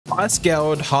I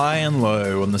scoured high and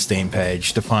low on the Steam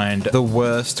page to find the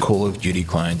worst Call of Duty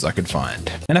clones I could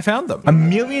find. And I found them.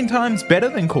 1,000,000 times better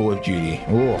than Call of Duty.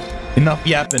 Oh, enough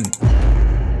yapping.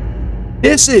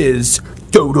 This is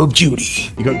Call of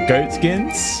Duty. You got goat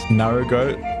skins, narrow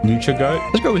goat, lucha goat.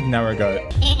 Let's go with narrow goat.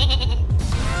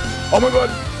 Oh my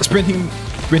god, sprinting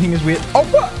is weird. Oh,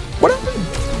 what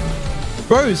happened?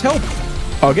 Bros, help.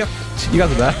 Oh, yep, you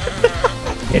guys are there.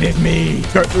 It is me,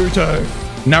 Goat Ruto,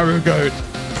 narrow goat.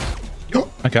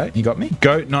 Okay, you got me.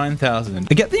 Goat 9000.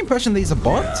 I get the impression these are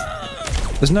bots.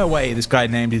 There's no way this guy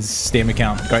named his Steam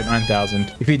account Goat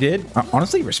 9000. If he did,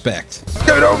 honestly, respect.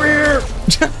 Get over here!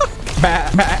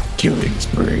 Killing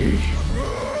spree.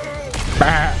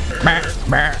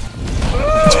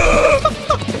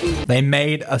 They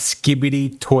made a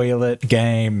skibbity toilet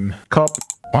game. Cop.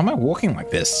 Why am I walking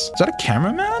like this? Is that a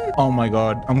cameraman? Oh my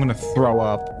god, I'm gonna throw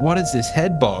up. What is this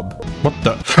head bob? What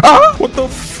the? Ah! What the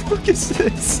fuck is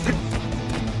this?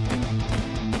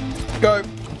 Go.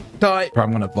 Die.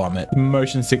 I'm gonna vomit.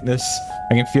 Motion sickness.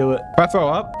 I can feel it. If I throw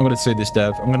up, I'm gonna sue this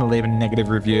dev. I'm gonna leave a negative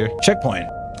review. Checkpoint.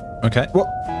 Okay. What?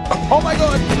 Oh my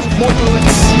god! More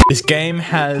bullets! This game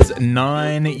has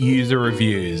 9 user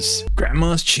reviews.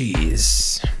 Grandma's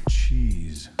cheese.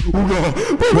 Cheese.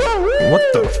 What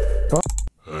the fuck?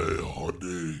 Hey,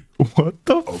 honey. What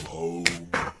the I'm home.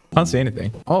 Can't see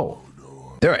anything. Oh.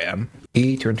 There I am.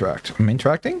 E to interact. I'm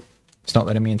interacting? It's not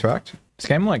letting me interact. Is this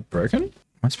game like broken?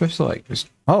 Am I supposed to like just...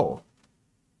 Oh.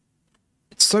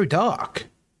 It's so dark.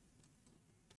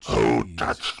 Who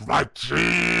touched my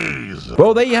cheese?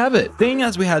 Well, there you have it. Seeing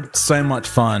as we had so much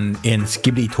fun in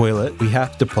Skibbity Toilet, we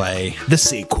have to play the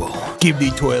sequel,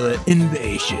 Skibbity Toilet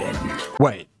Invasion.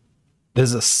 Wait,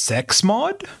 there's a sex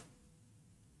mod?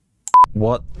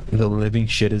 What the living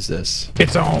shit is this?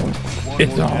 It's on.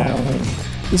 It's on.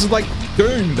 This is like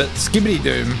Doom, but Skibbity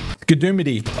Doom.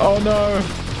 Skadoomity. Oh no.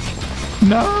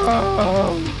 No.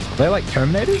 Are they like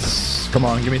Terminators? Come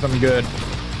on, give me something good.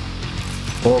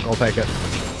 Orc, I'll take it.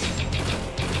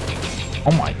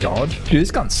 Oh my god. Dude,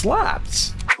 this gun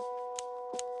slaps.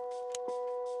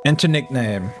 Enter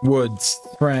nickname. Woods.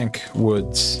 Frank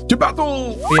Woods. To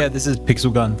battle! Yeah, this is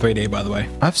Pixel Gun 3D, by the way.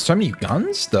 I have so many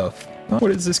gun stuff. What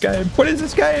is this game? What is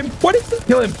this game? What is this?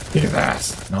 Kill him. Kick his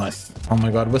ass. Nice. Oh my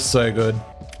god, we're so good.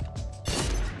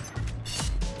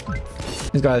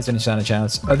 These guys didn't stand a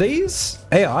chance. Are these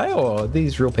AI or are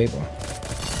these real people?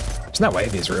 There's no way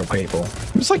these are real people.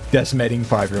 I'm just like decimating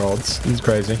 5-year-olds. This is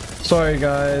crazy. Sorry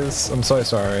guys, I'm so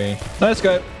sorry. No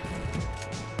scope.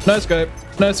 No scope.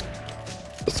 No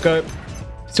scope.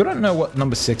 Still don't know what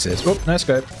number 6 is. Oh, no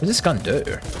scope. What does this gun do?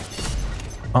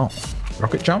 Oh,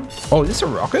 rocket jump? Oh, is this a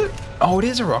rocket? Oh, it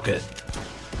is a rocket.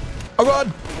 Oh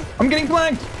god, I'm getting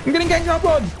flanked. I'm getting ganged up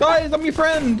on. Guys, I'm your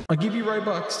friend. I'll give you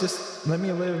Robux. Just let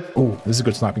me live. Oh, this is a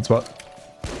good sniping spot.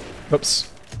 Oops.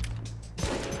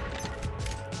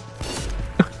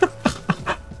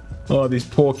 Oh, these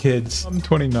poor kids. I'm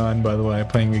 29, by the way,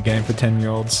 playing a game for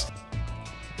 10-year-olds.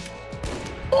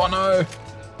 Oh no!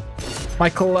 My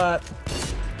collat.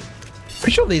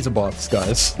 Pretty sure these are bots,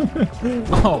 guys.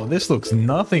 Oh, this looks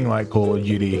nothing like Call of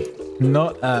Duty.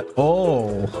 Not at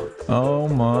all. Oh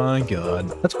my god.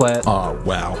 Let's play it. Oh,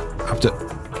 wow. I have to...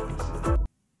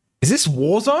 Is this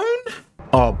Warzone?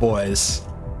 Oh, boys.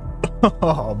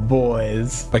 Oh,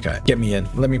 boys. Okay, get me in.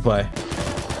 Let me play.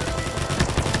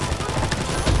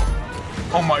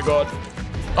 Oh my god.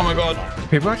 Oh my god.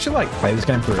 People actually like play this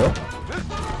game for real?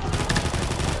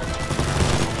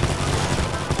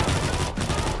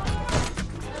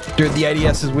 Dude, the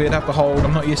ADS is weird. I have to hold.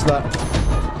 I'm not used to that.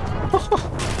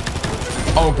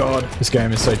 Oh god. This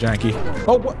game is so janky.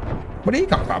 Oh, what? Where are you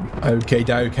coming from? Okay,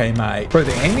 okay, mate. Bro,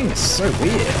 the aiming is so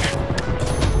weird.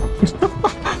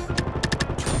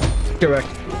 Get back.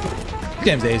 This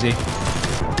game's easy.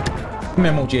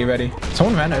 MMLG ready.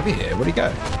 Someone ran over here. Where'd he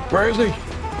go? Where is he?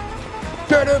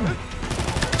 Get him!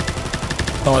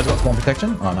 Oh, he's got spawn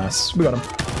protection. Oh, nice. We got him.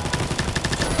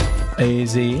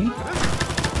 Easy.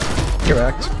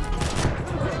 Correct.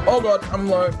 Oh god, I'm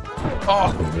low.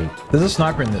 Oh, there's a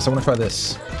sniper in this. I want to try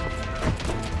this.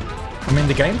 I mean,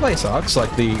 the gameplay sucks.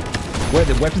 Like the way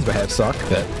the weapons behave suck,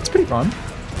 but it's pretty fun.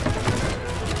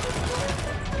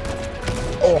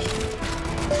 Oh.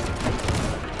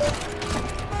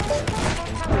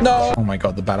 No! Oh my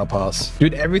god, the battle pass.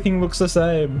 Dude, everything looks the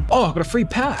same. Oh, I got a free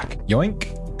pack.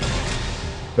 Yoink.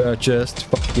 Purchased.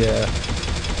 Fuck yeah.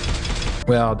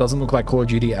 Wow, it doesn't look like Call of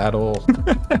Duty at all.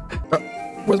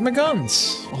 Where's my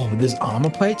guns? Oh, there's armor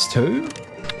plates too?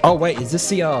 Oh wait, is this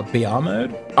the BR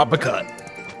mode? Uppercut.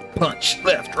 Punch.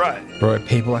 Left, right. Bro,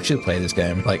 people actually play this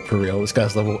game. Like, for real. This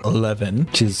guy's level 11,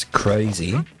 which is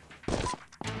crazy.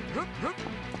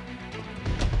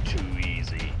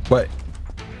 Wait,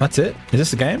 that's it? Is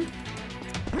this the game?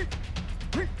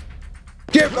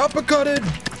 Get uppercutted!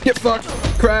 Get fucked!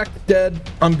 Cracked! Dead!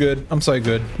 I'm good. I'm so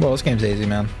good. Well, this game's easy,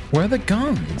 man. Where are the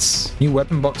guns? New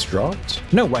weapon box dropped?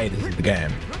 No way this is the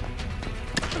game.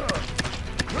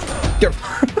 Get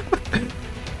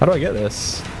How do I get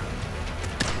this?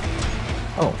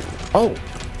 Oh. Oh!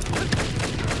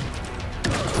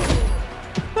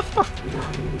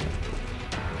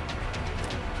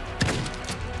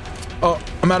 Oh,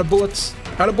 I'm out of bullets.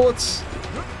 Out of bullets.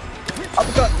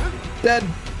 Uppercut. Dead.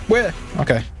 Where?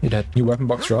 Okay, you're dead. New weapon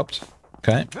box dropped.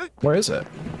 Okay. Where is it?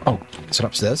 Oh, is it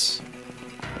upstairs?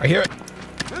 I hear it.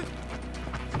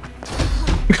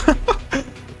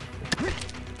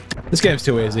 This game's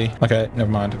too easy. Okay, never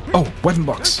mind. Oh, weapon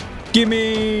box.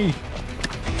 Gimme!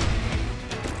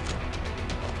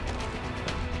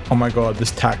 Oh my god,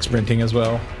 this tax printing as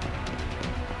well.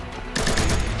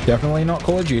 Definitely not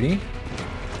Call of Duty.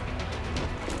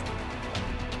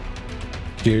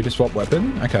 Due to swap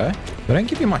weapon? Okay. They don't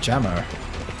give you much ammo.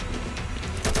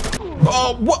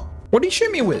 Oh, what? What did he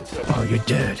shoot me with? Oh, you're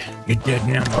dead. You're dead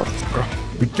now, motherfucker.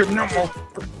 You're dead now,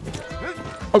 motherfucker.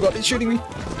 Oh god, he's shooting me.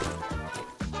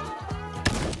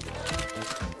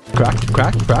 Cracked,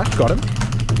 cracked, cracked. Got him.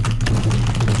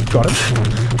 Got him.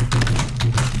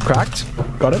 Cracked.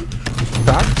 Got him.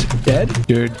 Cracked. Dead.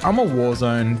 Dude, I'm a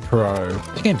Warzone pro.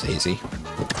 This game's easy.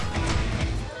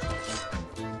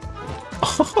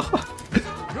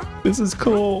 This is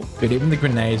cool. Dude, even the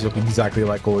grenades look exactly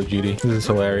like Call of Duty. This is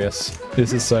hilarious.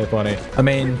 This is so funny. I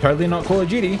mean, totally not Call of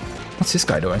Duty. What's this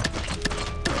guy doing?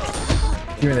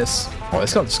 Give me this. Oh,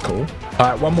 this guy's cool.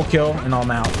 Alright, one more kill and I'm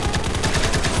out.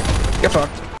 Get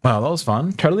fucked. Wow, that was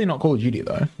fun. Totally not Call of Duty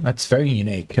though. That's very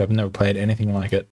unique. I've never played anything like it.